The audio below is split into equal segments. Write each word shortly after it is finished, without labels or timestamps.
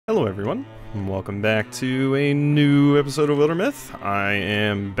Hello everyone, and welcome back to a new episode of Wildermyth. I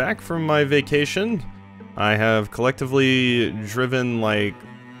am back from my vacation. I have collectively driven like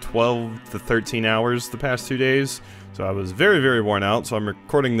 12 to 13 hours the past 2 days, so I was very worn out, so I'm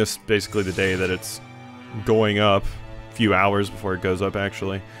recording this basically the day that it's going up, a few hours before it goes up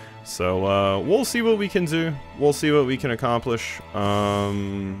actually. So we'll see what we can do, we'll see what we can accomplish.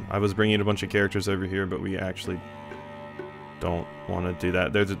 I was bringing a bunch of characters over here, but we actually don't want to do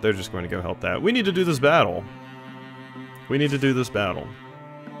that. They're just going to go help that. We need to do this battle. We need to do this battle.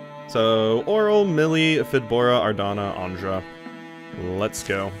 So, Oral, Millie, Fidbora, Ardana, Andra. Let's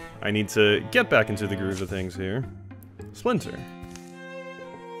go. I need to get back into the groove of things here. Splinter.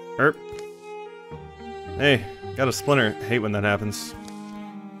 Erp. Hey, got a splinter. Hate when that happens.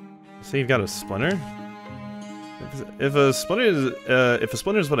 See, you've got a splinter? If a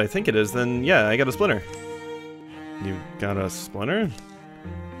splinter is what I think it is, then yeah, I got a splinter. You got a splinter?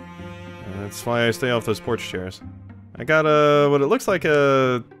 That's why I stay off those porch chairs. I got a, what it looks like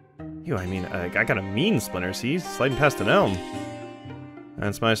a... I got a mean splinter, see? Sliding past an elm.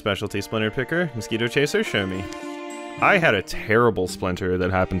 That's my specialty, splinter picker. Mosquito chaser, show me. I had a terrible splinter that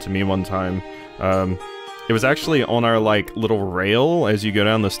happened to me one time. It was actually on our, like, little rail as you go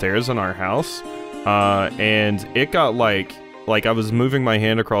down the stairs in our house. And it got, like I was moving my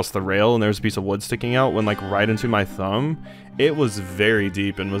hand across the rail and there was a piece of wood sticking out, went like right into my thumb. It was very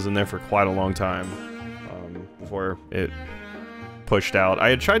deep and was in there for quite a long time before it pushed out. I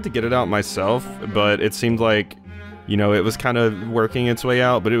had tried to get it out myself, but it seemed like, you know, it was kind of working its way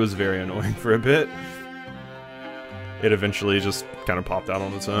out, but it was very annoying for a bit. It eventually just kind of popped out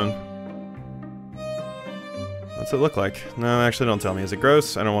on its own. What's it look like? No, actually don't tell me. Is it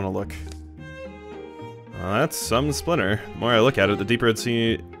gross? I don't want to look. Well, that's some splinter. The more I look at it, the deeper it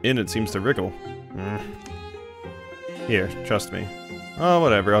seems to wriggle. Here, trust me. Oh,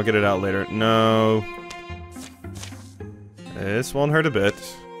 whatever, I'll get it out later. No. This won't hurt a bit.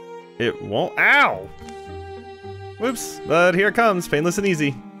 It won't- Ow! Whoops, but here it comes, painless and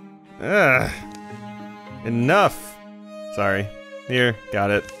easy. Ugh. Enough! Sorry. Here,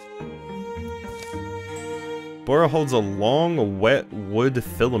 got it. Bora holds a long, wet wood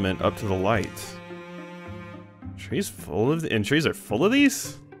filament up to the light. Trees are full of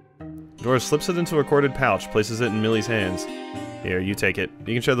these? Dora slips it into a corded pouch, places it in Millie's hands. Here, you take it.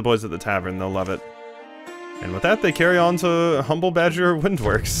 You can show the boys at the tavern, they'll love it. And with that, they carry on to Humble Badger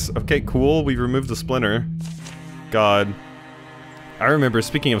Windworks. Okay, cool, we removed the splinter. God. I remember,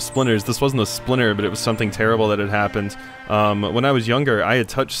 speaking of splinters, this wasn't a splinter, but it was something terrible that had happened. When I was younger, I had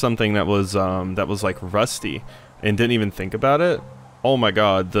touched something that was like rusty, and didn't even think about it. Oh my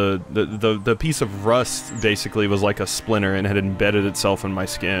god, the piece of rust basically was like a splinter and had embedded itself in my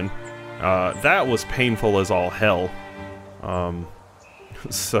skin. That was painful as all hell.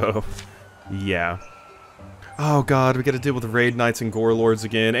 So, yeah. Oh god, we gotta deal with Raid Knights and Gore Lords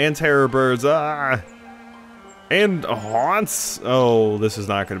again, and Terror Birds, ah! And Haunts! Oh, this is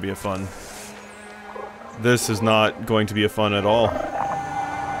not gonna be a fun. This is not going to be a fun at all.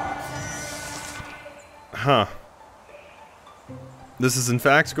 Huh. This is in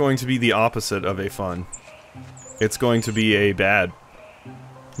fact going to be the opposite of a fun. It's going to be a bad.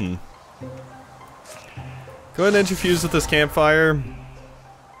 Go ahead and interfuse with this campfire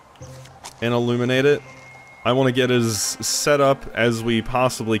and illuminate it. I want to get as set up as we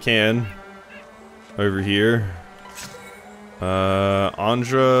possibly can over here.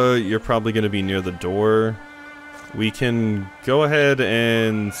 Andra, you're probably going to be near the door. We can go ahead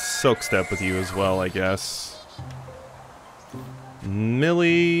and silk step with you as well, I guess.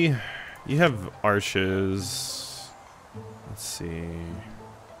 Millie, you have arches. Let's see.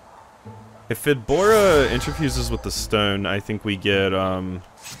 If Fidbora interfuses with the stone, I think we get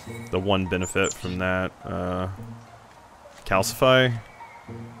the one benefit from that. Calcify.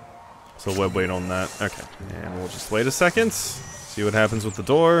 So we'll wait on that. Okay, and we'll just wait a second. See what happens with the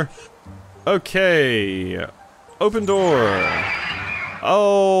door. Okay, open door.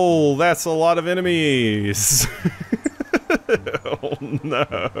 Oh, that's a lot of enemies. Oh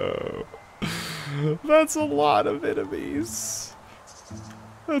no. That's a lot of enemies.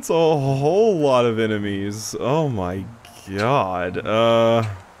 That's a whole lot of enemies. Oh my god. Oh,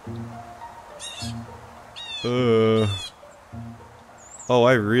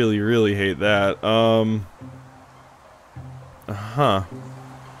 I really hate that. Huh.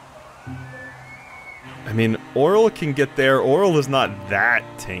 I mean, Oral can get there. Oral is not that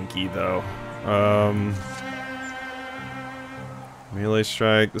tanky though. Melee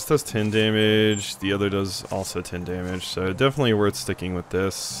strike. This does 10 damage. The other does also 10 damage. So definitely worth sticking with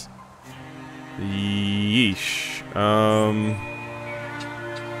this. Yeesh.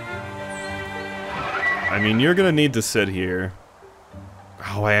 I mean, you're gonna need to sit here.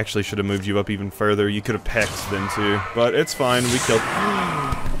 Oh, I actually should have moved you up even further. You could have pecked then too, but it's fine. We killed.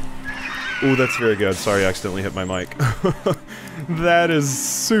 Ooh, that's very good. Sorry, I accidentally hit my mic. That is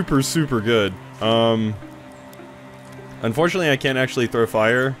super, super good. Unfortunately, I can't actually throw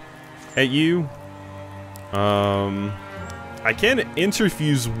fire at you. I can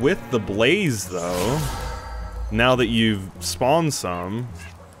interfuse with the blaze though. Now that you've spawned some,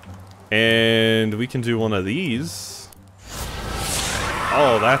 and we can do one of these.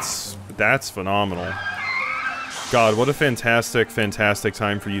 Oh, that's phenomenal. God, what a fantastic, fantastic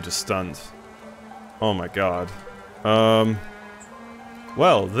time for you to stunt. Oh my god.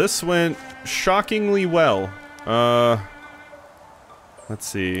 Well, this went shockingly well. Let's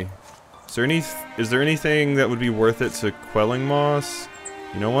see. Is there anything that would be worth it to Quelling Moss?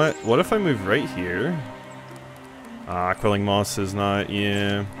 You know what? What if I move right here? Quelling Moss is not,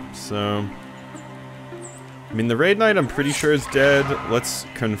 yeah, so... I mean, the Raid Knight I'm pretty sure is dead. Let's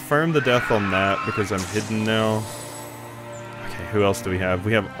confirm the death on that, because I'm hidden now. Okay, who else do we have?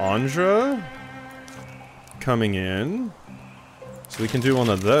 We have Andra coming in. So we can do one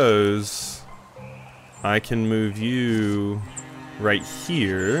of those. I can move you right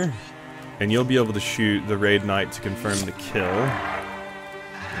here, and you'll be able to shoot the Raid Knight to confirm the kill.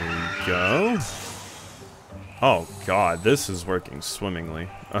 There you go. Oh god, this is working swimmingly.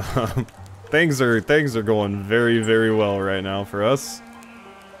 Things are going very, very well right now for us.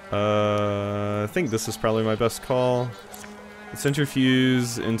 I think this is probably my best call. Let's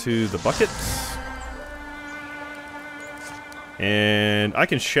interfuse into the bucket. And I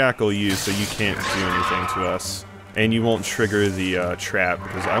can shackle you so you can't do anything to us. And you won't trigger the trap,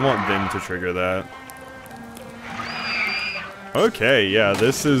 because I want them to trigger that. Okay, yeah,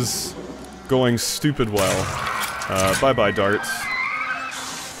 this is going stupid well. Bye-bye, darts.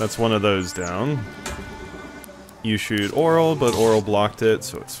 That's one of those down. You shoot Oral, but Oral blocked it,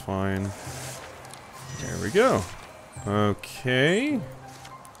 so it's fine. There we go. Okay.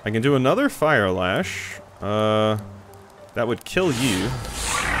 I can do another Fire Lash. That would kill you.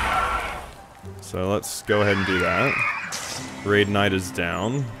 So let's go ahead and do that. Raid Knight is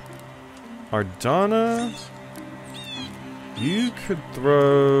down. Ardana... You could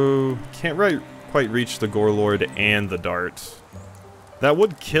throw... Can't quite reach the Gore Lord and the dart. That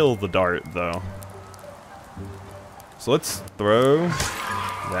would kill the dart, though. So let's throw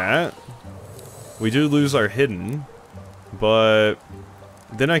that. We do lose our hidden, but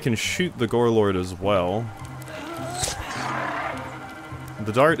then I can shoot the Gore Lord as well.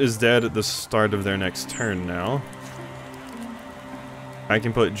 The dart is dead at the start of their next turn now. I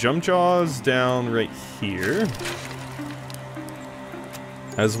can put Jump Jaws down right here,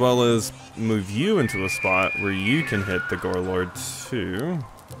 as well as move you into a spot where you can hit the Gore Lord too.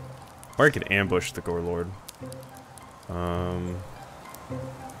 Or I could ambush the Gore Lord.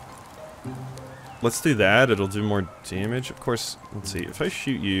 Let's do that, it'll do more damage. Of course, let's see, if I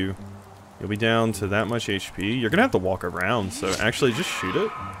shoot you, you'll be down to that much HP. You're gonna have to walk around, so actually just shoot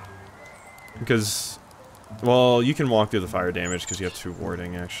it. Because, well, you can walk through the fire damage because you have 2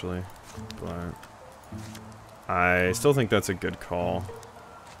 warding, actually. But I still think that's a good call.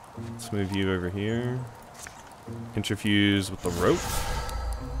 Let's move you over here. Interfuse with the rope.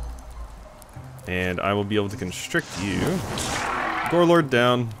 And I will be able to constrict you. Gore Lord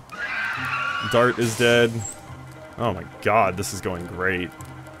down. Dart is dead. Oh my god, this is going great.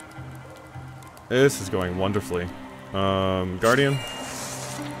 This is going wonderfully. Guardian.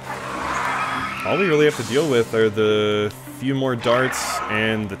 All we really have to deal with are the few more darts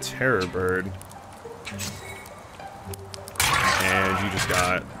and the Terror Bird. And you just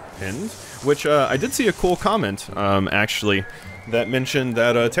got pinned. Which, I did see a cool comment, actually, that mentioned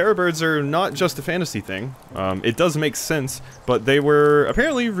that Terror Birds are not just a fantasy thing. It does make sense, but they were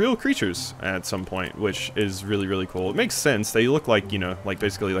apparently real creatures at some point, which is really, really cool. It makes sense. They look like, you know, like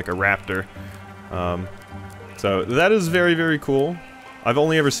basically like a raptor. So that is very, very cool. I've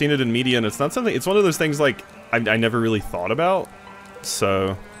only ever seen it in media, and it's not something, it's one of those things like I never really thought about.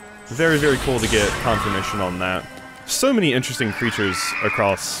 So very, very cool to get confirmation on that. So many interesting creatures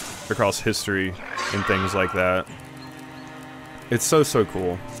across history and things like that. It's so, so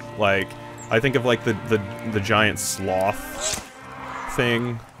cool. Like, I think of like the giant sloth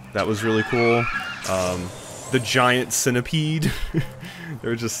thing. That was really cool. The giant centipede.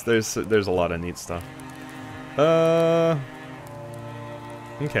 There's a lot of neat stuff.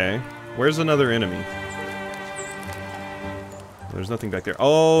 Okay. Where's another enemy? There's nothing back there.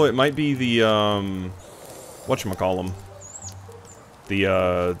 Oh, it might be the whatchamacallem.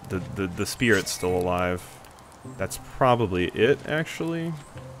 The spirit's still alive. That's probably it, actually.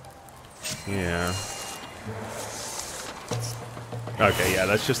 Yeah. Okay, yeah,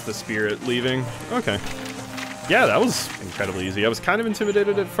 that's just the spirit leaving. Okay. Yeah, that was incredibly easy. I was kind of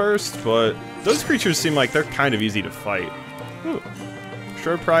intimidated at first, but those creatures seem like they're kind of easy to fight. Ooh.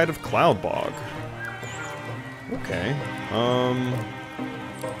 Sure Pride of Cloudbog. Okay.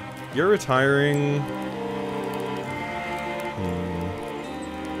 You're retiring.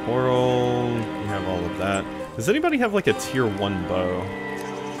 Oral, you have all of that. Does anybody have like a tier 1 bow?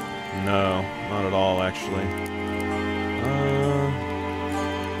 No, not at all actually.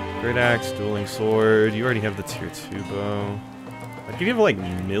 Great Axe, Dueling Sword, you already have the tier 2 bow. I could give like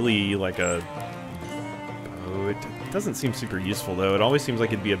Millie like a bow. It doesn't seem super useful though. It always seems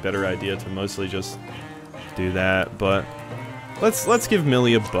like it'd be a better idea to mostly just do that, but let's give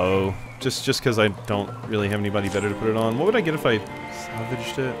Millie a bow. Just because I don't really have anybody better to put it on. What would I get if I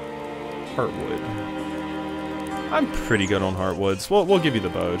salvaged it? Heartwood. I'm pretty good on Heartwoods. We'll give you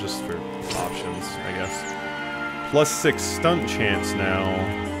the bow just for options, I guess. Plus 6 stunt chance now.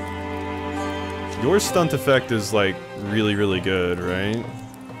 Your stunt effect is like really, really good, right?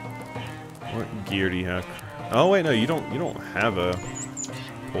 What gear do you have? Oh wait, no, you don't have a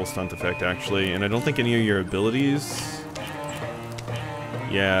full stunt effect actually, and I don't think any of your abilities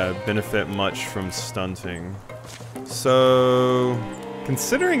benefit much from stunting. So,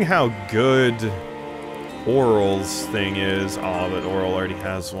 considering how good Oral's thing is... Oh, but Oral already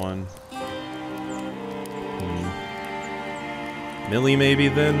has one. Millie maybe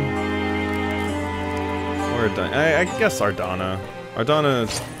then? Or I guess Ardana. Ardana,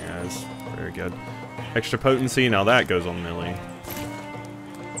 yeah, is very good. Extra potency, now that goes on Millie.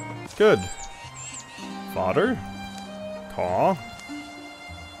 Good. Fodder? Caw?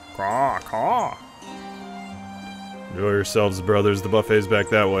 Caw, caw. Enjoy yourselves, brothers. The buffet's back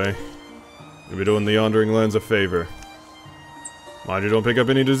that way. You'll be doing the Yondering Lands a favor. Mind you don't pick up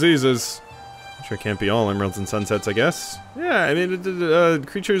any diseases. Sure can't be all emeralds and sunsets, I guess. Yeah, I mean,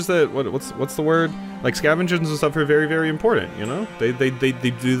 creatures that what's the word? Like scavengers and stuff are very, very important. You know, they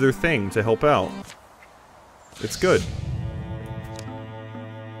do their thing to help out. It's good.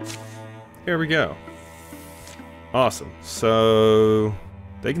 Here we go. Awesome. So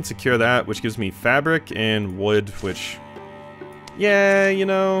they can secure that, which gives me fabric and wood, which, yeah, you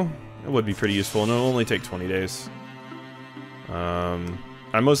know, it would be pretty useful, and it'll only take 20 days.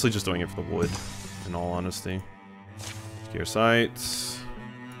 I'm mostly just doing it for the wood, in all honesty. Secure sites,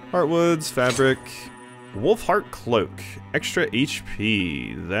 heartwoods, fabric, wolf heart cloak, extra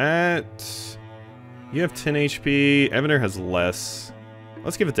HP. That you have 10 HP. Evaner has less.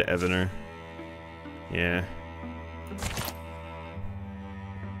 Let's give it to Evaner. Yeah.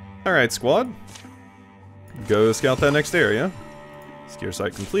 Alright, squad. Go scout that next area. Secure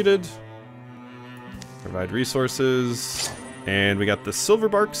site completed. Provide resources. And we got the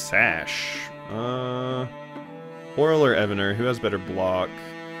Silverbark Sash. Oral or Evaner? Who has better block?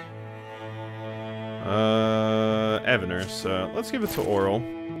 Evaner, so let's give it to Oral.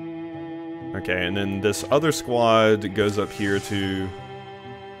 Okay, and then this other squad goes up here to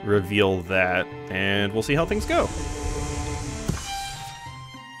reveal that, and we'll see how things go.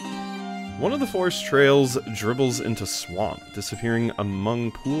 One of the forest trails dribbles into swamp, disappearing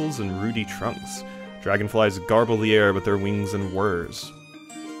among pools and rooty trunks. Dragonflies garble the air with their wings and whirs.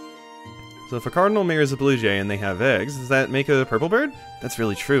 So if a cardinal marries a blue jay and they have eggs, does that make a purple bird? That's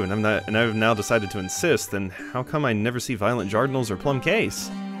really true, and I've now decided to insist, then how come I never see violent jardinals or plum case?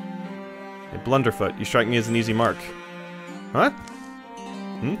 Hey, Blunderfoot, you strike me as an easy mark. Huh?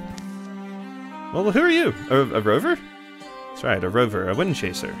 Well, who are you? A rover? That's right, a rover, a wind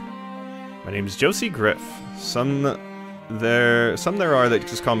chaser. My name's Josie Griff. Some there are that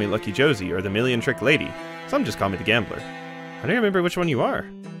just call me Lucky Josie, or the Million Trick Lady. Some just call me the Gambler. How do you remember which one you are?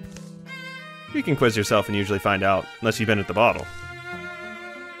 You can quiz yourself and usually find out, unless you've been at the bottle.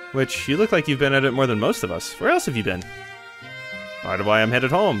 Which, you look like you've been at it more than most of us. Where else have you been? Part of why I'm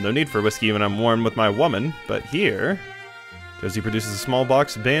headed home. No need for whiskey when I'm warm with my woman, but here... Josie produces a small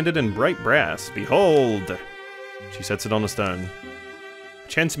box banded in bright brass. Behold! She sets it on a stone.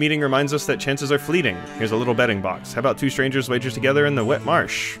 Chance meeting reminds us that chances are fleeting. Here's a little betting box. How about two strangers wager together in the wet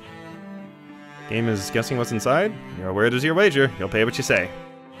marsh? Game is guessing what's inside. Your word is your wager. You'll pay what you say.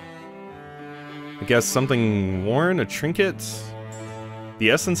 I guess something worn, a trinket? The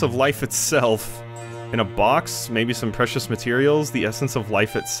essence of life itself. In a box, maybe some precious materials. The essence of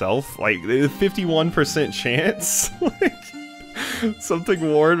life itself. Like, 51% chance? Like, something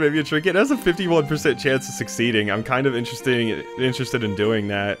worn, maybe a trinket. It has a 51% chance of succeeding. I'm kind of interested in doing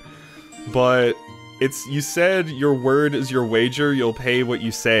that. But it's, you said your word is your wager, you'll pay what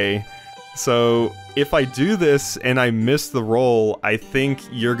you say. So if I do this and I miss the roll, I think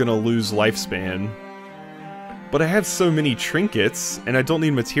you're gonna lose lifespan. but I have so many trinkets, and I don't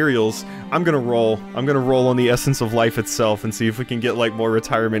need materials. I'm gonna roll. I'm gonna roll on the essence of life itself and see if we can get, like, more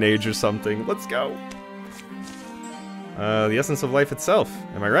retirement age or something. Let's go. The essence of life itself.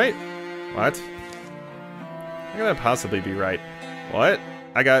 Am I right? What? How can that possibly be right? What?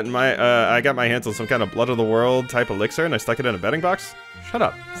 I got my hands on some kind of blood of the world type elixir, and I stuck it in a betting box? Shut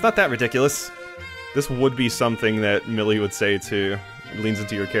up. It's not that ridiculous. This would be something that Millie would say, too. It leans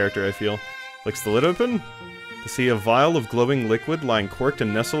into your character, I feel. Flicks the lid open to see a vial of glowing liquid lying corked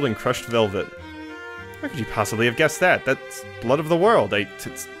and nestled in crushed velvet. How could you possibly have guessed that? That's blood of the world. I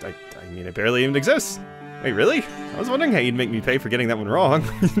mean, it barely even exists. Wait, really? I was wondering how you'd make me pay for getting that one wrong.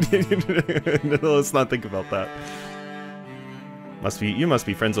 Let's not think about that. You must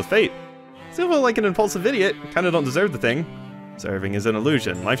be friends with fate. Still feel like an impulsive idiot. Kinda don't deserve the thing. Serving is an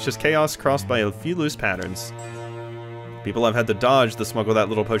illusion. Life's just chaos crossed by a few loose patterns. People have had to dodge to smuggle that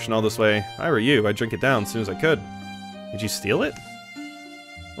little potion all this way. If I were you, I'd drink it down as soon as I could. Did you steal it?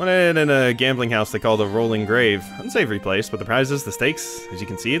 Won it in a gambling house they call the Rolling Grave. Unsavory place, but the prizes, the stakes, as you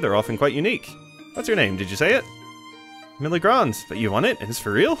can see, they're often quite unique. What's your name? Did you say it? Millie Grand. But you won it? And it's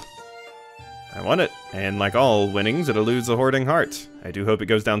for real? I won it. And like all winnings, it eludes a hoarding heart. I do hope it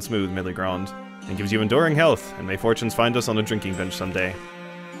goes down smooth, Millie Grand. And gives you enduring health, and may fortunes find us on a drinking bench someday.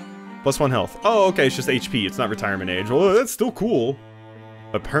 +1 health. Oh, okay, it's just HP, it's not retirement age. Well, that's still cool.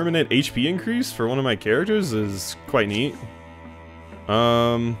 A permanent HP increase for one of my characters is quite neat.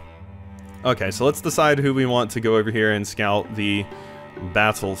 Okay, so let's decide who we want to go over here and scout the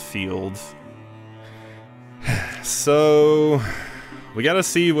battlefield. So, we gotta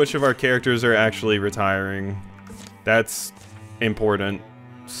see which of our characters are actually retiring. That's important.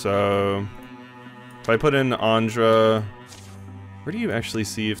 So, if I put in Andra, where do you actually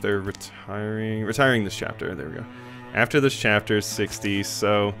see if they're retiring? Retiring this chapter, there we go. After this chapter is 60,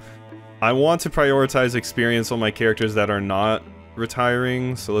 so I want to prioritize experience on my characters that are not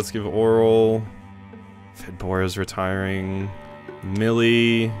retiring. So let's give Oral, Fedbora's retiring,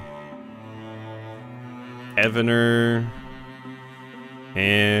 Millie, Evaner,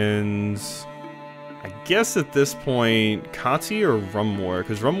 and I guess at this point, Kati or Rumwar,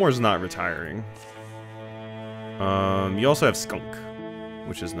 because Rumwar's not retiring. You also have Skunk,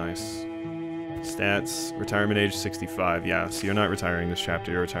 which is nice. Stats, retirement age 65. Yeah, so you're not retiring this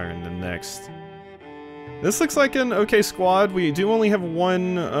chapter, you're retiring the next. This looks like an okay squad. We do only have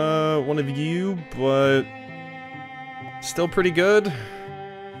one of you, but still pretty good.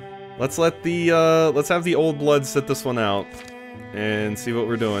 Let's let the let's have the old blood sit this one out and see what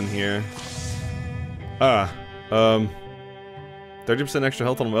we're doing here. 30% extra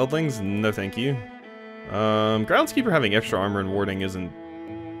health on weldlings? No thank you. Groundskeeper having extra armor and warding isn't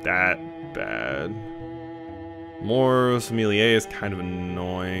that bad. More sommelier is kind of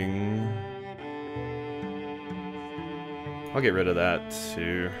annoying. I'll get rid of that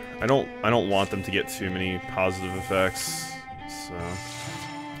too. I don't want them to get too many positive effects. So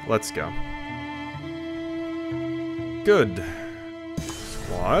let's go. Good.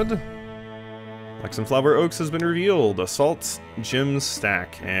 Squad. Lexenflower Oaks has been revealed. Assault Gym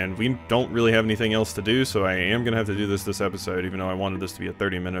Stack. And we don't really have anything else to do, so I am gonna have to do this episode, even though I wanted this to be a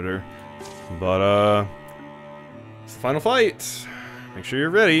 30-minuter. But it's the final fight. Make sure you're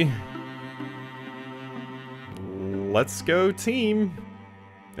ready. Let's go, team.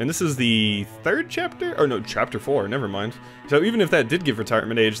 And this is the 3rd chapter? Or no, chapter 4, never mind. So even if that did give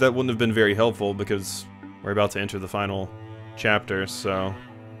retirement age, that wouldn't have been very helpful because we're about to enter the final chapter, so...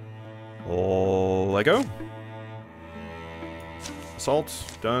 let go.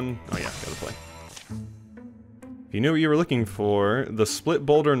 Assault, done. Oh yeah, gotta play. If you knew what you were looking for, the split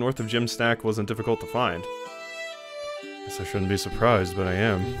boulder north of Gym Stack wasn't difficult to find. Guess I shouldn't be surprised, but I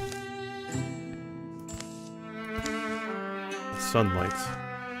am. Sunlight.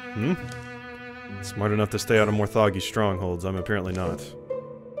 Hmm? Smart enough to stay out of more thoggy strongholds, I'm apparently not.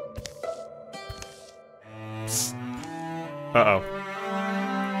 Psst. Uh-oh.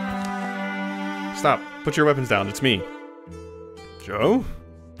 Stop. Put your weapons down. It's me. Joe?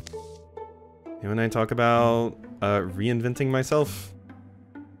 You and I talk about, reinventing myself?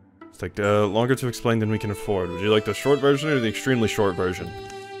 It's like, longer to explain than we can afford. Would you like the short version or the extremely short version?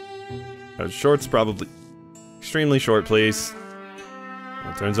 Short's probably... Extremely short, please.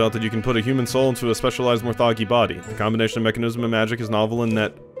 Well, it turns out that you can put a human soul into a specialized Morthagi body. The combination of mechanism and magic is novel in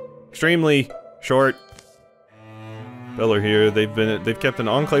that... Extremely short. Beller here, they've kept an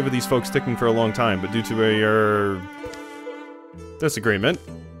enclave of these folks ticking for a long time, but due to a disagreement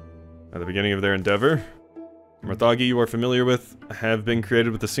at the beginning of their endeavor, Morthagi you are familiar with have been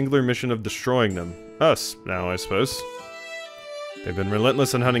created with the singular mission of destroying them. Us, now I suppose. They've been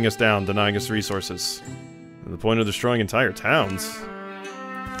relentless in hunting us down, denying us resources. the point of destroying entire towns.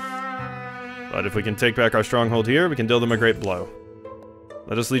 But if we can take back our stronghold here, we can deal them a great blow.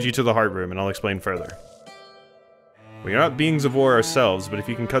 Let us lead you to the heart room, and I'll explain further. We are not beings of war ourselves, but if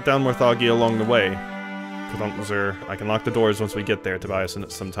you can cut down Morthagia along the way, I can lock the doors once we get there to buy us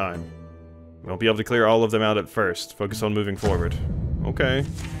some time. We won't be able to clear all of them out at first. Focus on moving forward. Okay.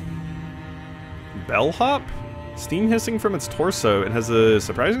 Bellhop? Steam hissing from its torso. It has a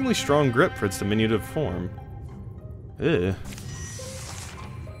surprisingly strong grip for its diminutive form. Ugh.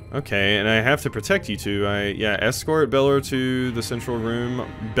 Okay, and I have to protect you two. Escort Belor to the central room.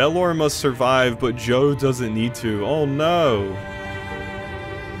 Belor must survive, but Joe doesn't need to. Oh no!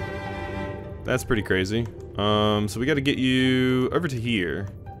 That's pretty crazy. So we gotta get you over to here.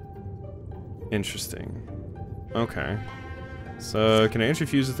 Interesting. Okay. So, can I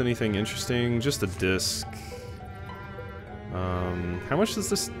interfuse with anything interesting? Just a disc. How much does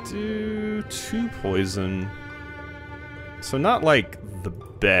this do? 2 poison. So not like the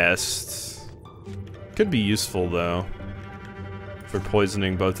best. Could be useful though for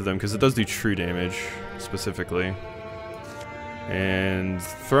poisoning both of them, because it does do true damage specifically. And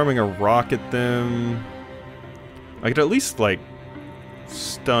throwing a rock at them, I could at least like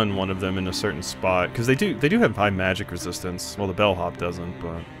stun one of them in a certain spot, because they do have high magic resistance. Well, the bellhop doesn't,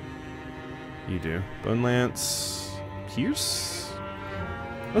 but you do. Bone lance, pierce.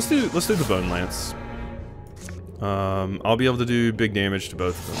 Let's do the bone lance. I'll be able to do big damage to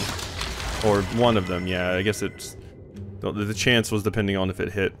both of them. Or one of them, yeah. I guess it's... The chance was depending on if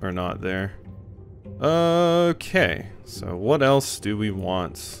it hit or not there. Okay. So what else do we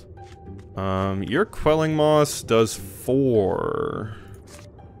want? Your Quelling Moss does 4.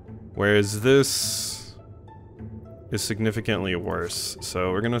 Whereas this is significantly worse.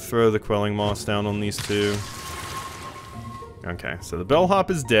 So we're gonna throw the Quelling Moss down on these two. Okay, so the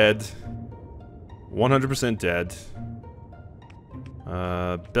bellhop is dead. 100% dead.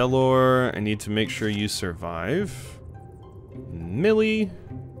 Belor, I need to make sure you survive. Millie.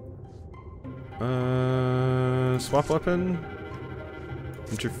 Swap weapon.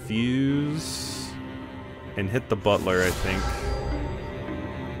 Interfuse. And hit the butler, I think.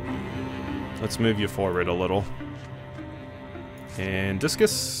 Let's move you forward a little. And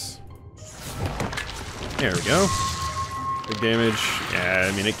discus. There we go. Big damage. Yeah,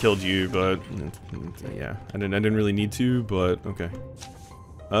 I mean it killed you, but yeah, I didn't really need to, but okay.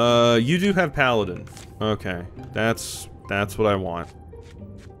 You do have paladin. Okay, that's what I want.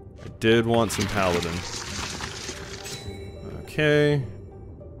 I did want some paladin. Okay,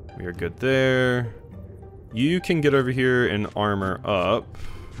 we are good there. You can get over here and armor up,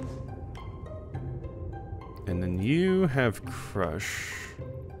 and then you have crush.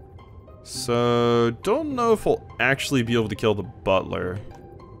 So, don't know if we'll actually be able to kill the butler.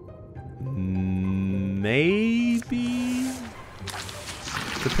 Maybe?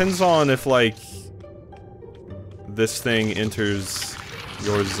 Depends on if, like, this thing enters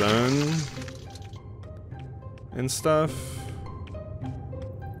your zone and stuff.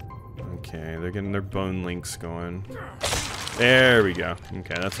 Okay, they're getting their bone links going. There we go.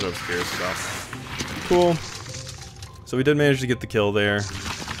 Okay, that's what I was curious about. Cool. So we did manage to get the kill there.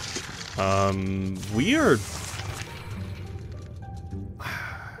 We are...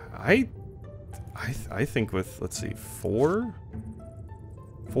 I think with, let's see, 4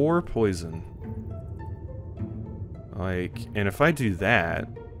 poison. Like, and if I do that,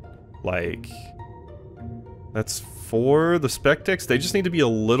 like, that's 4. The Spectex, they just need to be a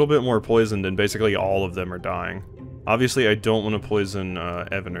little bit more poisoned, and basically all of them are dying. Obviously, I don't want to poison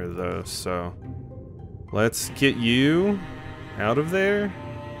Evander, though, so... Let's get you out of there.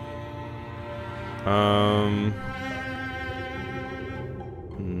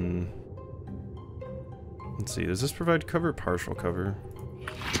 Let's see, does this provide cover? Partial cover.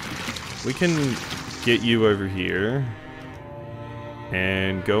 We can get you over here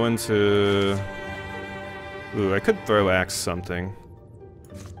and go into... Ooh, I could throw axe something.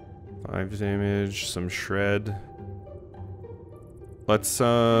 5 damage, some shred. Let's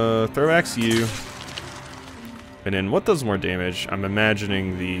throw axe you. And then what does more damage? I'm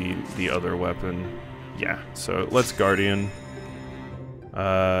imagining the other weapon. Yeah, so let's Guardian.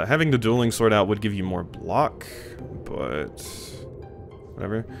 Having the dueling sword out would give you more block, but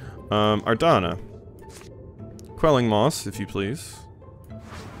whatever. Ardana. Quelling Moss, if you please.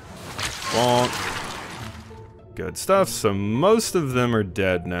 Bonk. Good stuff. So most of them are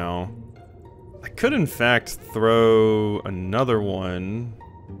dead now. I could in fact throw another one,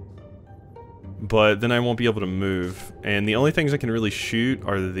 but then I won't be able to move. And the only things I can really shoot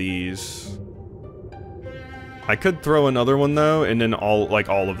are these. I could throw another one though, and then all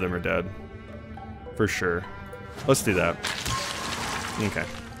of them are dead. For sure. Let's do that. Okay.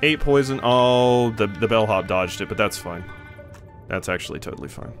 8 poison. Oh, the bellhop dodged it, but that's fine. That's actually totally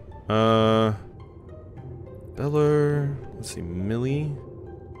fine. Beller. Let's see, Millie.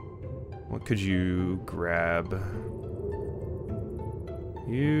 What could you grab?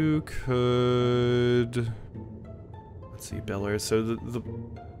 You could... Let's see, Beller. So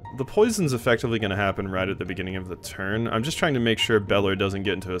the poison's effectively going to happen right at the beginning of the turn. I'm just trying to make sure Beller doesn't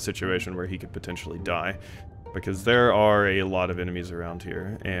get into a situation where he could potentially die. Because there are a lot of enemies around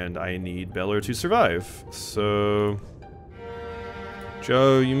here, and I need Beller to survive. So...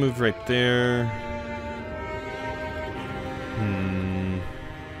 Joe, you move right there.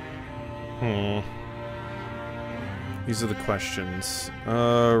 These are the questions.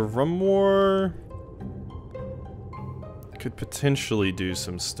 Rumwar could potentially do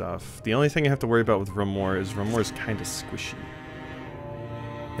some stuff. The only thing I have to worry about with Rumwar is Rumwar's kind of squishy.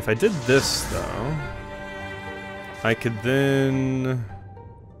 If I did this, though, I could then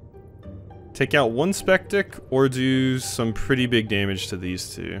take out one Spectic or do some pretty big damage to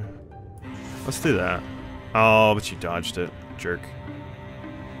these two. Let's do that. Oh, but you dodged it, jerk.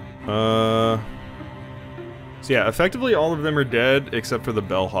 So yeah, effectively all of them are dead except for the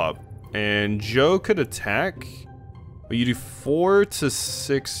bellhop. And Joe could attack. But you do 4 to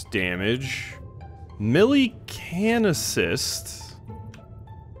 6 damage. Millie can assist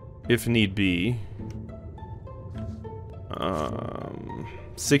if need be.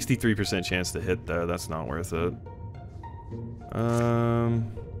 63% chance to hit though, that's not worth it.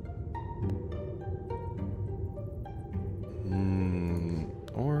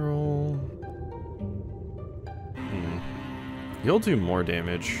 Oral. You'll do more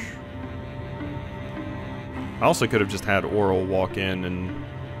damage. I also could have just had Oral walk in and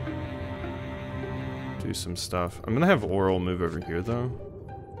do some stuff. I'm gonna have Oral move over here though,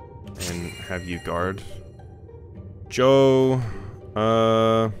 and have you guard. Joe,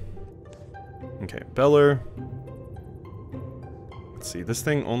 okay, Beller. Let's see, this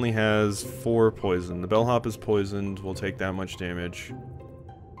thing only has 4 poison. The bellhop is poisoned, we'll take that much damage.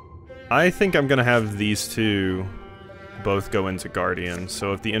 I think I'm gonna have these two both go into Guardian,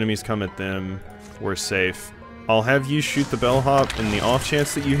 so if the enemies come at them, we're safe. I'll have you shoot the bellhop in the off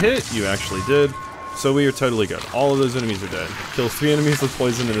chance that you hit. You actually did. So we are totally good. All of those enemies are dead. Kill 3 enemies with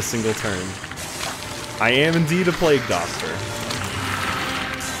poison in a single turn. I am indeed a Plague Doctor.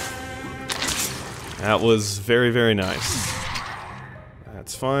 That was very, very nice.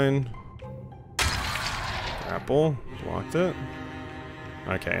 That's fine. Grapple. Blocked it.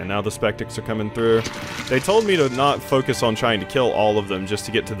 Okay, and now the Spectics are coming through. They told me to not focus on trying to kill all of them just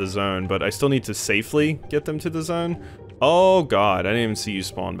to get to the zone, but I still need to safely get them to the zone. Oh god, I didn't even see you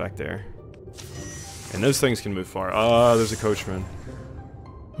spawn back there. And those things can move far. Ah, there's a coachman.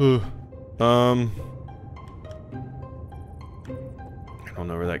 I don't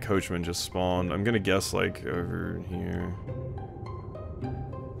know where that coachman just spawned. I'm gonna guess like over here.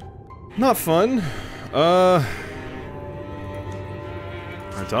 Not fun.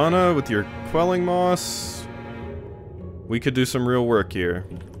 Ardana with your quelling moss. We could do some real work here.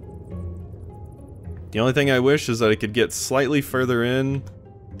 The only thing I wish is that I could get slightly further in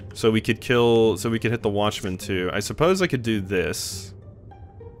so we could hit the watchman too. I suppose I could do this.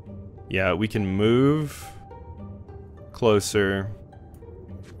 Yeah, we can move closer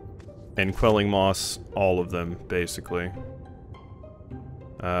and quelling moss all of them, basically.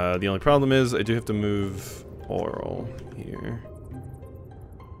 The only problem is I do have to move Oral here.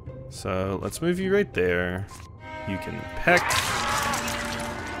 So let's move you right there. You can peck.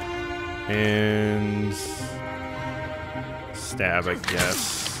 And stab, I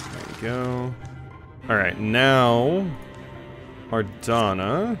guess. There you go. Alright, now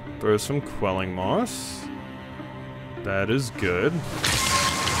Ardana throws some quelling moss. That is good.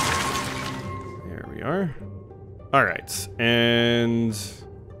 There we are. Alright, and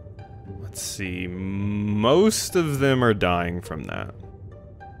let's see. Most of them are dying from that.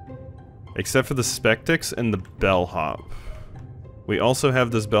 Except for the Spectics and the bellhop. We also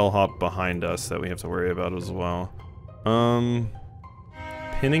have this bellhop behind us that we have to worry about as well.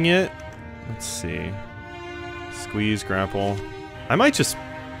 Pinning it. Let's see. Squeeze, grapple. I might just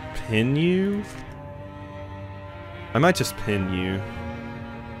pin you.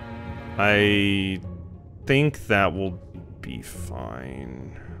 I think that will be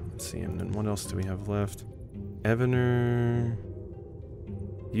fine. Let's see, and then what else do we have left? Evener.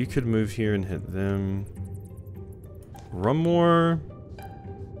 You could move here and hit them. Rumwar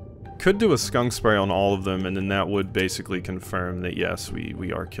could do a skunk spray on all of them, and then that would basically confirm that yes,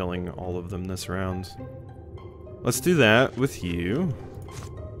 we are killing all of them this round. Let's do that with you.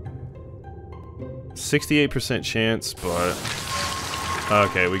 68% chance, but...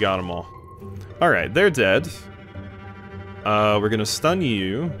 Okay, we got them all. Alright, they're dead. We're gonna stun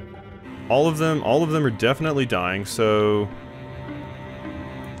you. All of them are definitely dying, so...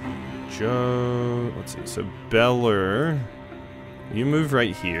 Joe... Let's see, so Beller... You move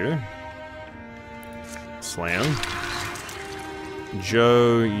right here. Slam.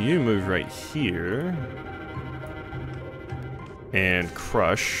 Joe, you move right here. And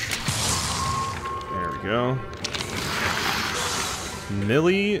crush. There we go.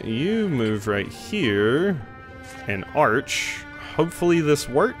 Millie, you move right here. And arch. Hopefully this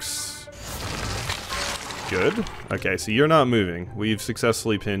works. Good. Okay, so you're not moving. We've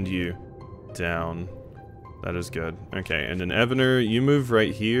successfully pinned you down. That is good. Okay, and then Evaner, you move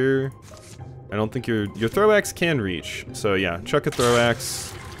right here. I don't think your throw axe can reach. So yeah, chuck a throw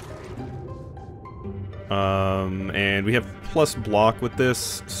axe. And we have plus block with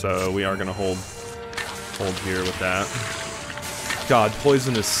this, so we are gonna hold here with that. God,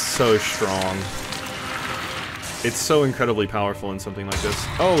 poison is so strong. It's so incredibly powerful in something like this.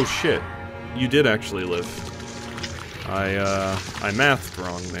 Oh shit, you did actually live. I mathed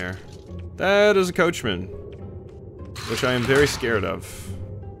wrong there. That is a coachman, which I am very scared of.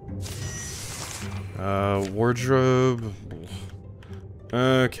 Wardrobe.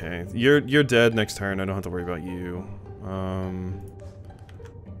 Okay, you're dead next turn. I don't have to worry about you.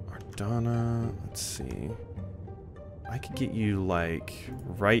 Ardana. Let's see. I could get you like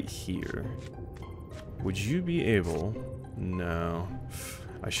right here. Would you be able? No.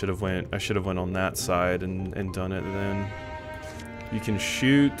 I should have went on that side and done it then. You can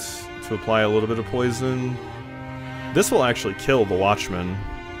shoot to apply a little bit of poison. This will actually kill the Watchman.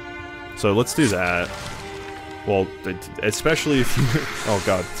 So let's do that. Well, especially if you... Oh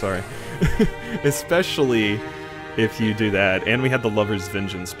god, sorry. Especially if you do that. And we had the Lover's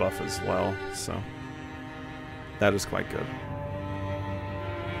Vengeance buff as well, so... That is quite good.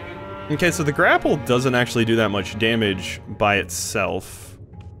 Okay, so the grapple doesn't actually do that much damage by itself.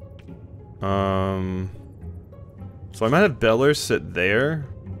 So I might have Beller sit there.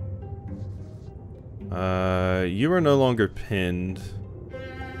 You are no longer pinned.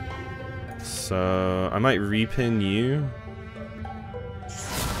 So I might repin you.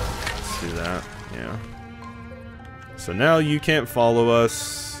 Let's do that, yeah. So now you can't follow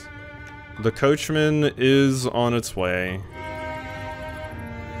us. The coachman is on its way.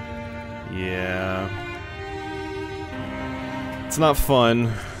 Yeah. It's not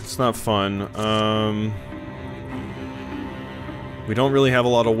fun. It's not fun. We don't really have a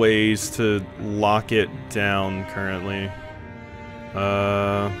lot of ways to lock it down currently.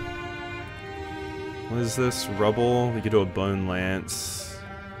 What is this? Rubble? We could do a Bone Lance.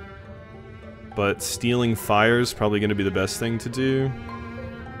 But stealing fire is probably going to be the best thing to do.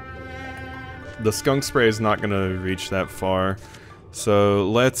 The skunk spray is not going to reach that far. So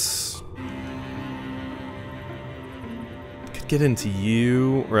let's... I could get into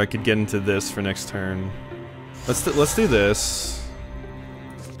you, or I could get into this for next turn. Let's do this.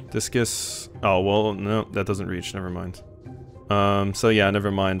 Discus... Oh, well, no, that doesn't reach, never mind. So yeah,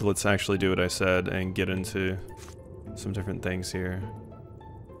 never mind. Let's actually do what I said and get into some different things here.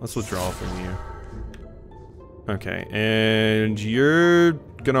 Let's withdraw from you. Okay, and you're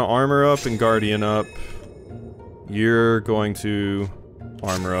gonna armor up and guardian up. You're going to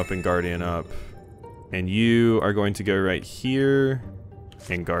armor up and guardian up. And you are going to go right here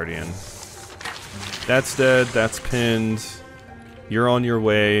and guardian. That's dead, that's pinned. You're on your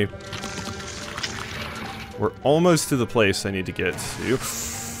way. We're almost to the place I need to get to.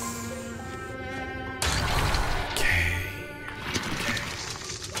 Okay.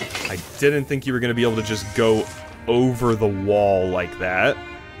 I didn't think you were going to be able to just go over the wall like that.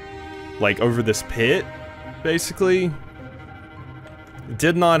 Like, over this pit, basically.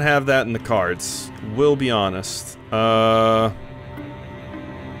 Did not have that in the cards. Will be honest.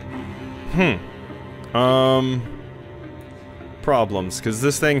 Problems, because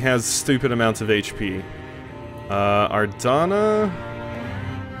this thing has stupid amounts of HP. Ardana...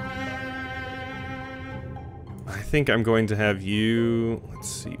 I think I'm going to have you... Let's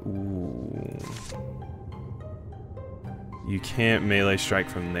see, ooh... You can't melee strike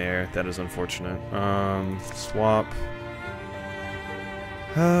from there, that is unfortunate. Swap...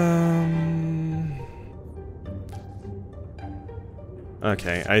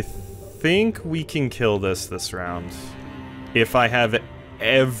 Okay, I think we can kill this round. If I have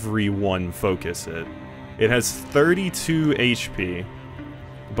everyone focus it. It has 32 HP,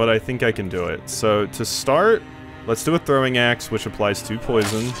 but I think I can do it. So, to start, let's do a throwing axe, which applies 2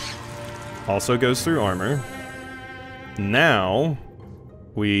 poison. Also goes through armor. Now,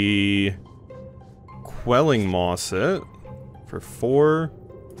 we Quelling Moss it for 4.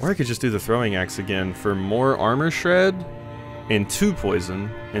 Or I could just do the throwing axe again for more armor shred and 2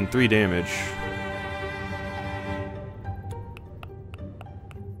 poison and 3 damage.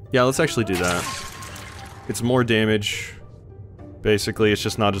 Yeah, let's actually do that. It's more damage. Basically, it's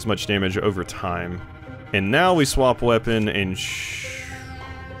just not as much damage over time. And now we swap weapon and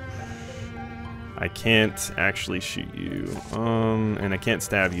I can't actually shoot you. And I can't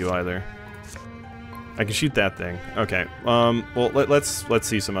stab you either. I can shoot that thing. Okay. Well, let's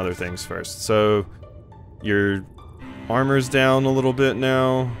see some other things first. So, your armor's down a little bit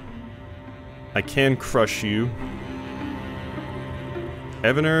now. I can crush you.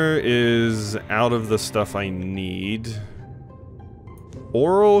 Evener is out of the stuff I need.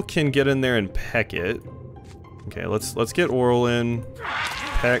 Oral can get in there and peck it. Okay, let's get Oral in.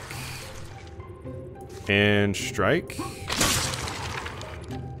 Peck. And strike.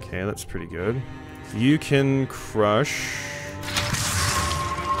 Okay, that's pretty good. You can crush.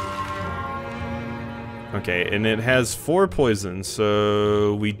 Okay, and it has 4 poison,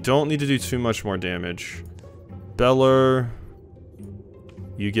 so we don't need to do too much more damage. Beller,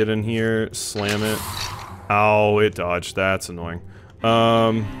 you get in here, slam it. Oh, it dodged. That's annoying.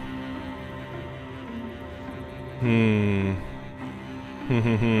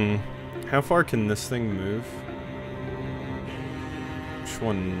 How far can this thing move? Which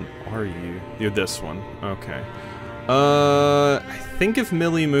one are you? You're this one. Okay. I think if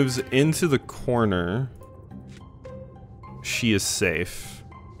Millie moves into the corner, she is safe.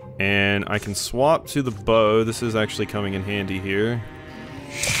 And I can swap to the bow. This is actually coming in handy here.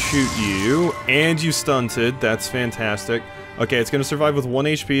 Shoot you. And you stunted. That's fantastic. Okay, it's gonna survive with 1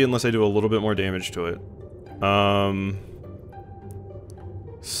 HP unless I do a little bit more damage to it.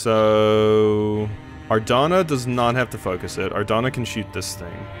 So... Ardana does not have to focus it. Ardana can shoot this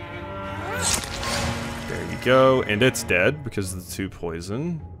thing. There you go. And it's dead because of the 2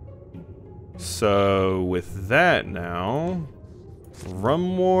 poison. So, with that now...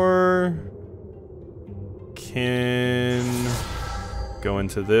 Rumwar... can... go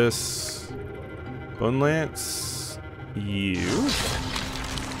into this. Bone Lance... you.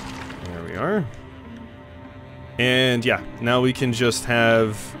 There we are. And yeah, now we can just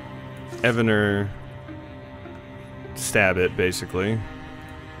have Evener stab it, basically.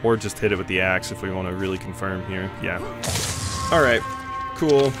 Or just hit it with the axe if we want to really confirm here. Yeah. Alright,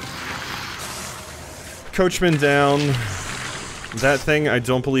 cool. Coachman down. That thing I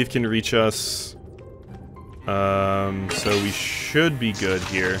don't believe can reach us. So we should be good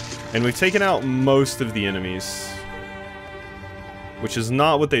here. And we've taken out most of the enemies. Which is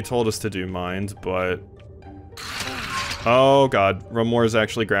not what they told us to do, mind, but... Oh god, Rumor is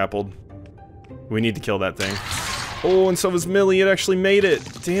actually grappled. We need to kill that thing. Oh, and so was Millie, it actually made it!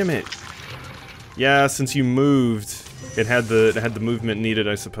 Damn it. Yeah, since you moved, it had the movement needed,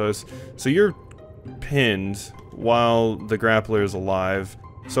 I suppose. So you're pinned while the grappler is alive.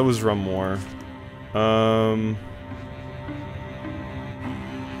 So is Rumor.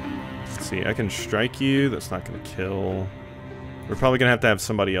 Let's see, I can strike you, that's not gonna kill. We're probably gonna have to have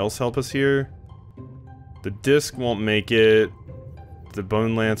somebody else help us here. The disc won't make it. The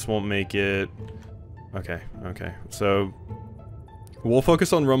bone lance won't make it. Okay, okay. So, we'll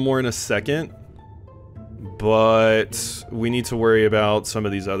focus on Rumor in a second. But, we need to worry about some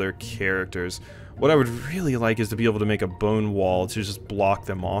of these other characters. What I would really like is to be able to make a bone wall to just block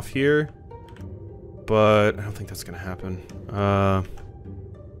them off here. But, I don't think that's gonna happen.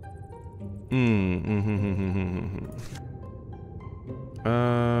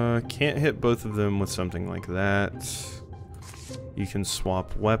 Can't hit both of them with something like that. You can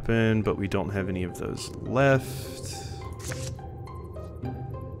swap weapon, but we don't have any of those left.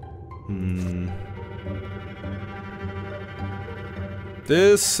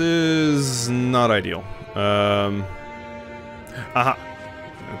 This is not ideal. Aha.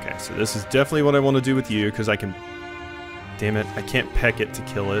 Okay, so this is definitely what I want to do with you, because I can... Damn it, I can't peck it to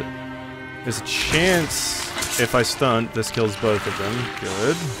kill it. There's a chance... If I stunt, this kills both of them.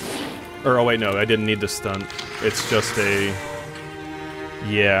 Good. Or, oh wait, no, I didn't need to stunt. It's just a...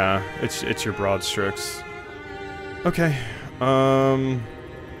 Yeah, it's your broad strokes. Okay.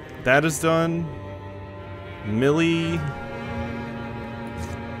 That is done. Millie...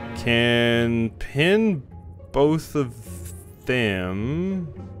 can pin both of them.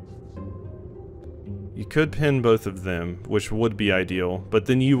 You could pin both of them, which would be ideal, but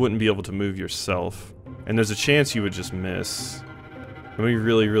then you wouldn't be able to move yourself. And there's a chance you would just miss. And we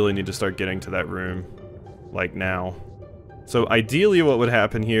really, really need to start getting to that room. Like now. So ideally what would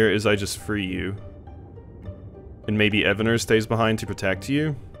happen here is I just free you. And maybe Evener stays behind to protect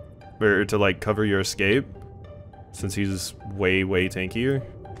you. or to like cover your escape, since he's way tankier.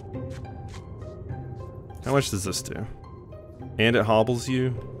 How much does this do? And it hobbles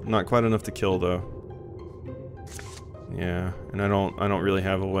you. Not quite enough to kill though. Yeah, and I don't really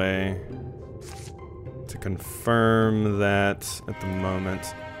have a way to confirm that at the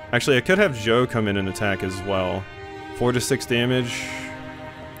moment. Actually, I could have Joe come in and attack as well. 4 to 6 damage.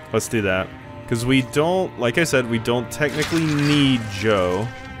 Let's do that. Because we don't, like I said, we don't technically need Joe.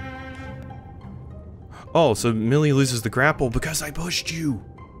 Oh, so Millie loses the grapple because I pushed you.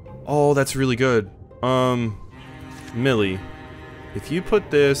 Oh, that's really good. Millie, if you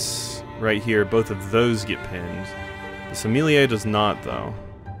put this right here, both of those get pinned. The Sommelier does not, though.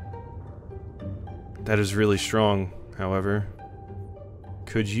 That is really strong, however.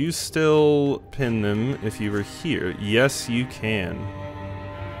 Could you still pin them if you were here? Yes, you can.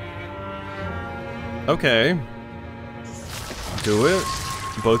 Okay. Do it.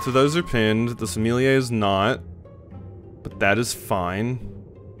 Both of those are pinned. The Sommelier is not. But that is fine.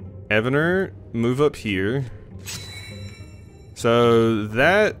 Evener, move up here. So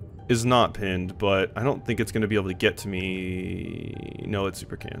that is not pinned, but I don't think it's going to be able to get to me. No, it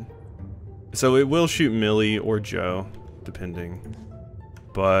super can. So it will shoot Millie or Joe, depending.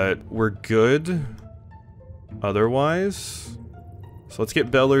 But we're good otherwise. So let's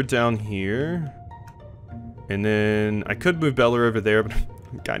get Beller down here. And then I could move Beller over there, but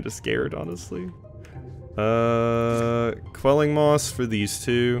I'm kind of scared, honestly. Quelling Moss for these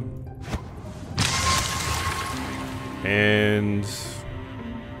two. And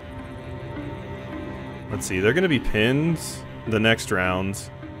let's see, they're going to be pinned the next round.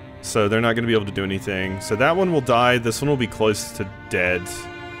 So they're not going to be able to do anything. So that one will die. This one will be close to dead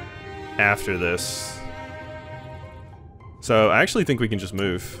after this. So I actually think we can just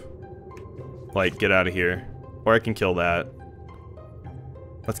move. Like, get out of here. Or I can kill that.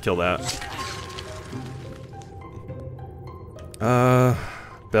 Let's kill that.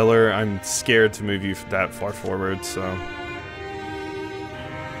 Beller, I'm scared to move you that far forward, so...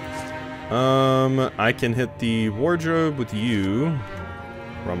 I can hit the wardrobe with you.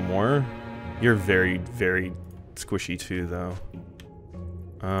 One more. You're very squishy too, though.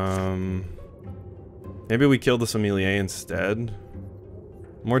 Maybe we kill the Sommelier instead.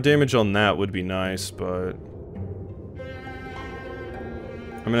 More damage on that would be nice, but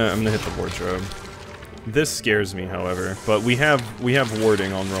I'm gonna hit the wardrobe. This scares me, however, but we have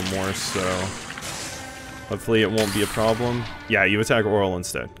warding on Rumor, so hopefully it won't be a problem. Yeah, you attack Oral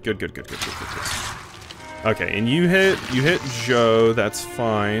instead. Good. Okay, and you hit Joe, that's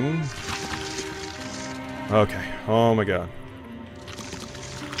fine. Okay, oh my god.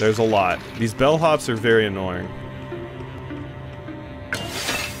 There's a lot. These bellhops are very annoying.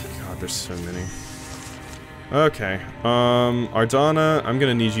 God, there's so many. Okay, Ardana, I'm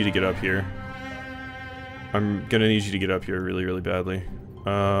gonna need you to get up here. I'm gonna need you to get up here really badly.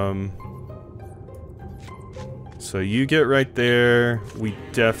 So you get right there. We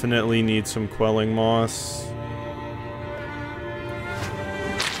definitely need some quelling moss.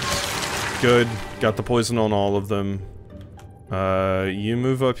 Good. Got the poison on all of them. You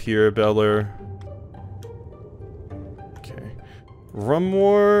move up here, Beller. Okay.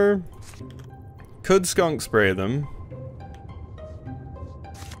 Rumwar could skunk spray them.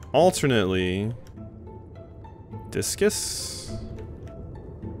 Alternately, Discus?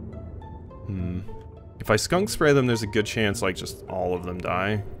 If I skunk spray them, there's a good chance, like, just all of them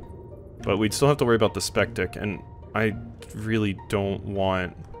die. But we'd still have to worry about the Spectic, and I really don't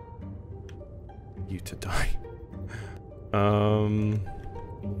want you to die. So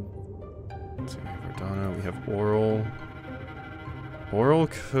we have Ardana, we have Oral. Oral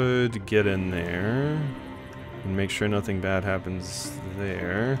could get in there and make sure nothing bad happens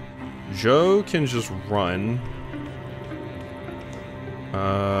there. Joe can just run.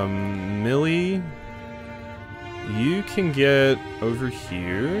 Millie, you can get over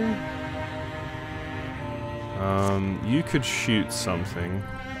here. You could shoot something.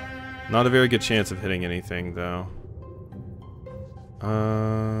 Not a very good chance of hitting anything, though.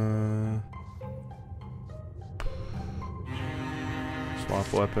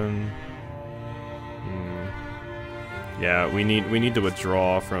 Swap weapon. Yeah, we need to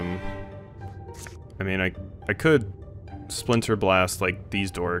withdraw from... I mean, I could Splinter Blast, like,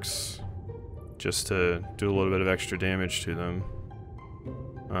 these dorks. Just to do a little bit of extra damage to them.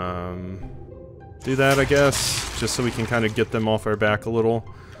 Do that, I guess. Just so we can kind of get them off our back a little.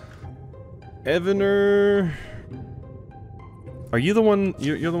 Evener... Are you the one...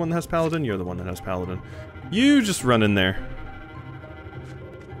 You're the one that has Paladin? You're the one that has Paladin. You just run in there.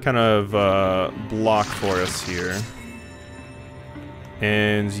 Kind of, block for us here.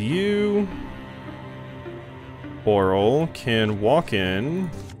 And you, Oral, can walk in,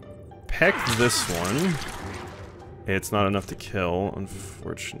 peck this one. It's not enough to kill,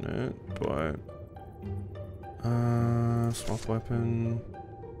 unfortunate, but... swap weapon...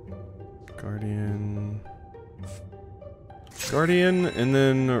 Guardian... Guardian, and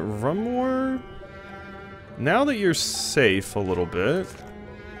then Rumor? Now that you're safe a little bit...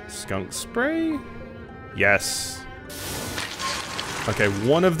 Skunk Spray? Yes. Okay,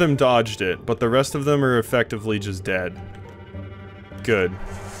 one of them dodged it, but the rest of them are effectively just dead. Good.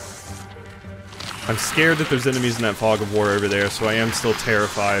 I'm scared that there's enemies in that fog of war over there, so I am still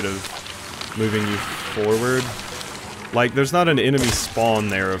terrified of moving you forward. Like, there's not an enemy spawn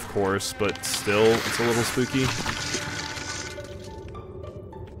there, of course, but still, it's a little spooky.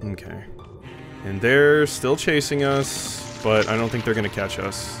 Okay. And they're still chasing us, but I don't think they're gonna catch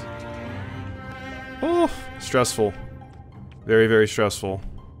us. Oh, stressful. Very, very stressful.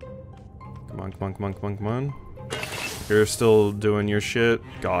 Come on, come on, come on, come on, come on. You're still doing your shit.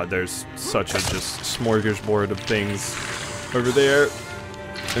 God, there's such a just smorgasbord of things over there.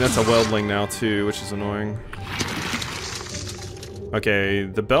 And that's a weldling now too, which is annoying. Okay,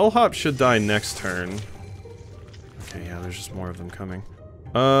 the bellhop should die next turn. Okay, yeah, there's just more of them coming.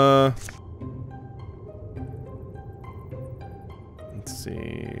 Let's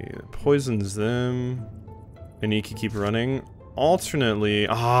see. Poisons them. And you can keep running. Alternately,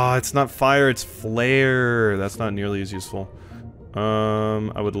 it's not fire, it's flare. That's not nearly as useful.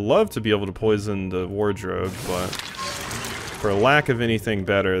 I would love to be able to poison the wardrobe, but for a lack of anything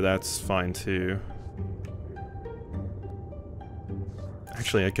better, that's fine too.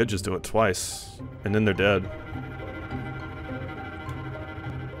 Actually, I could just do it twice, and then they're dead.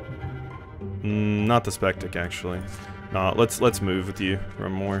 Not the Spectic, actually. Nah, let's move with you,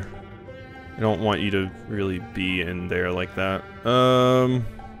 Rumor. I don't want you to really be in there like that.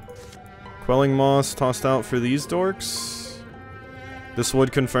 Quelling Moss tossed out for these dorks. This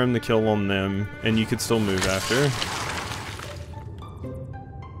would confirm the kill on them, and you could still move after.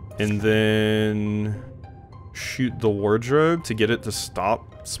 And then... shoot the wardrobe to get it to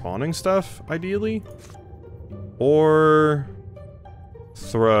stop spawning stuff, ideally. Or...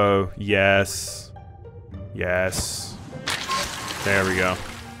 throw. Yes. Yes. There we go.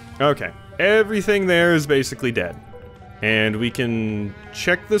 Okay. Everything there is basically dead. And we can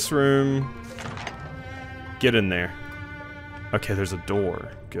check this room. Get in there. Okay, there's a door.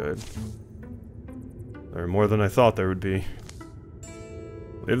 Good. There are more than I thought there would be.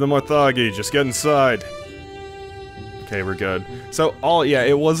 Leave the Morthagi, just get inside. Okay, we're good. So yeah,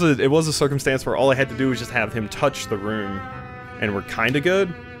 it was a circumstance where all I had to do was just have him touch the room. And we're kinda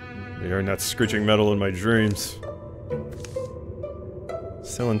good. You're not screeching metal in my dreams.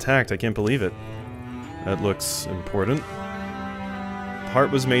 Still intact, I can't believe it. That looks important. The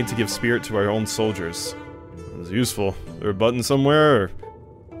heart was made to give spirit to our own soldiers. It was useful. Is there a button somewhere? Or...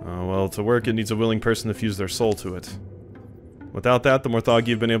 well, to work it needs a willing person to fuse their soul to it. Without that, the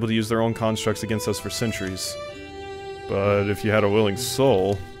Morthagi have been able to use their own constructs against us for centuries. But if you had a willing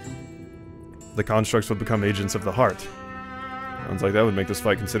soul, the constructs would become agents of the heart. Sounds like that would make this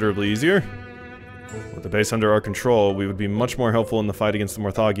fight considerably easier. With the base under our control, we would be much more helpful in the fight against the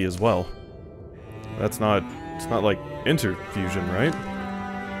Morthagi as well. It's not like interfusion, right?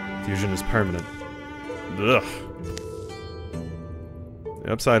 Fusion is permanent. Ugh.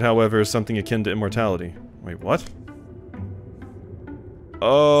 The upside, however, is something akin to immortality. Wait, what?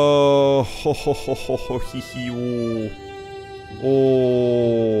 Oh, ho, ho, ho, ho, ho, hee, hee,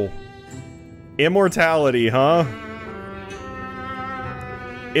 oh. Immortality, huh?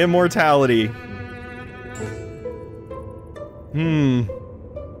 Immortality.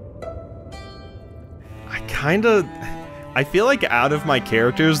 I feel like out of my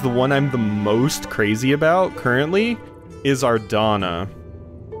characters, the one I'm the most crazy about currently is Ardana.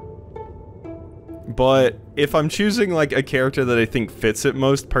 But if I'm choosing like a character that I think fits it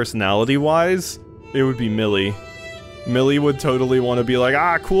most personality-wise, it would be Millie. Millie would totally want to be like,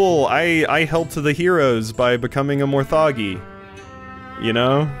 ah, cool, I helped the heroes by becoming a Morthagi. You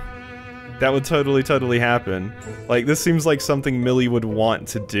know? That would totally happen. Like, this seems like something Millie would want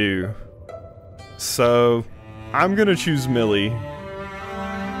to do. So, I'm gonna choose Millie.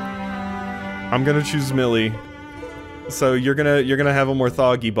 I'm gonna choose Millie. So, you're gonna have a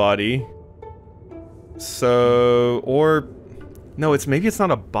Morthagi body. So, or... no, maybe it's not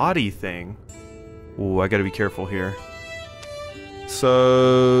a body thing. Ooh, I gotta be careful here.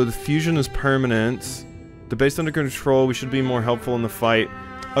 So, the fusion is permanent. The base under control, we should be more helpful in the fight.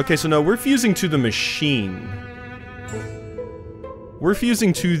 Okay, so no, we're fusing to the machine. We're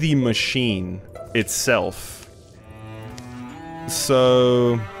fusing to the machine itself.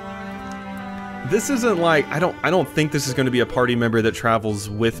 So this isn't like, I don't think this is going to be a party member that travels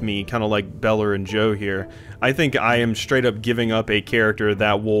with me, kind of like Bella and Joe here. I think I am straight up giving up a character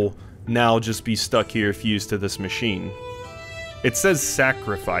that will now just be stuck here fused to this machine. It says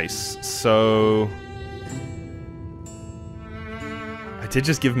sacrifice, so I did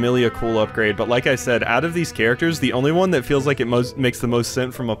just give Millie a cool upgrade, but like I said, out of these characters, the only one that feels like it makes the most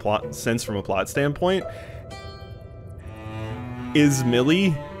sense from a plot standpoint is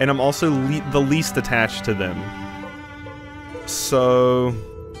Millie, and I'm also the least attached to them. So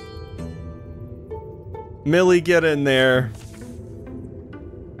Millie, get in there.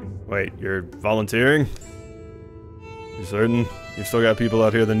 Wait, you're volunteering? You certain? You've still got people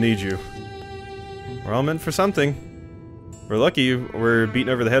out here that need you. We're all meant for something. We're lucky we're beaten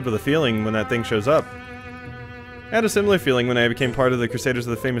over the head with a feeling when that thing shows up. I had a similar feeling when I became part of the Crusaders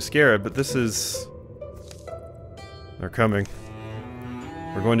of the Famous Scarab, but this is... They're coming.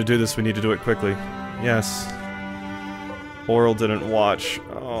 We're going to do this, we need to do it quickly. Yes. Oral didn't watch.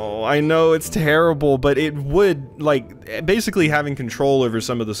 Oh, I know, it's terrible, but it would, like, basically having control over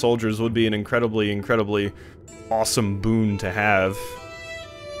some of the soldiers would be an incredibly, incredibly awesome boon to have.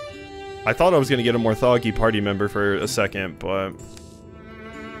 I thought I was gonna get a more thuggy party member for a second, but...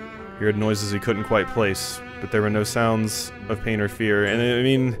 He heard noises he couldn't quite place, but there were no sounds of pain or fear, and I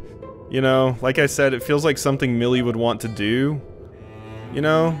mean, you know, like I said, it feels like something Millie would want to do. You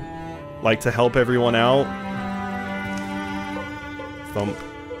know? Like, to help everyone out. Thump.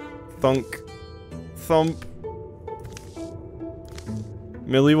 Thunk. Thump.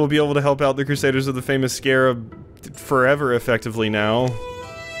 Millie will be able to help out the Crusaders of the Famous Scarab forever, effectively, now.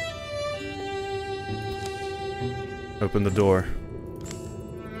 Open the door.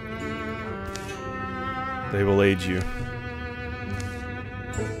 They will aid you.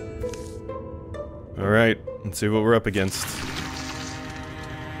 Alright, let's see what we're up against.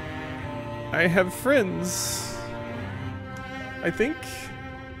 I have friends. I think.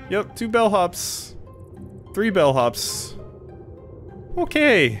 Yep, 2 bellhops. 3 bellhops.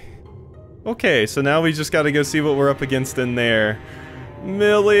 Okay. Okay, so now we just gotta go see what we're up against in there.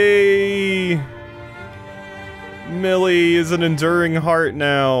 Millie! Millie is an enduring heart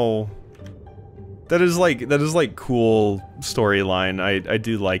now. That is like cool storyline. I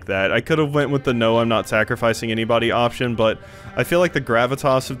do like that. I could have went with the no, I'm not sacrificing anybody option, but I feel like the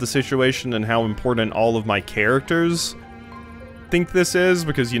gravitas of the situation and how important all of my characters think this is,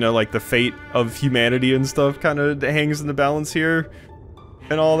 because, you know, like, the fate of humanity and stuff kind of hangs in the balance here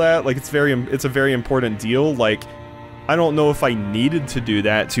and all that. Like, it's a very important deal. Like, I don't know if I needed to do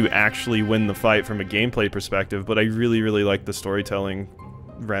that to actually win the fight from a gameplay perspective, but I really, really like the storytelling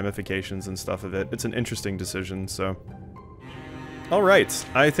ramifications and stuff of it. It's an interesting decision, so... Alright,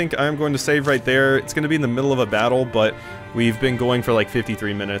 I think I'm going to save right there. It's going to be in the middle of a battle, but we've been going for like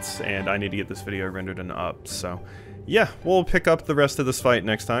 53 minutes, and I need to get this video rendered and up, so... Yeah, we'll pick up the rest of this fight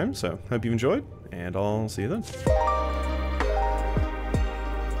next time, so hope you enjoyed, and I'll see you then.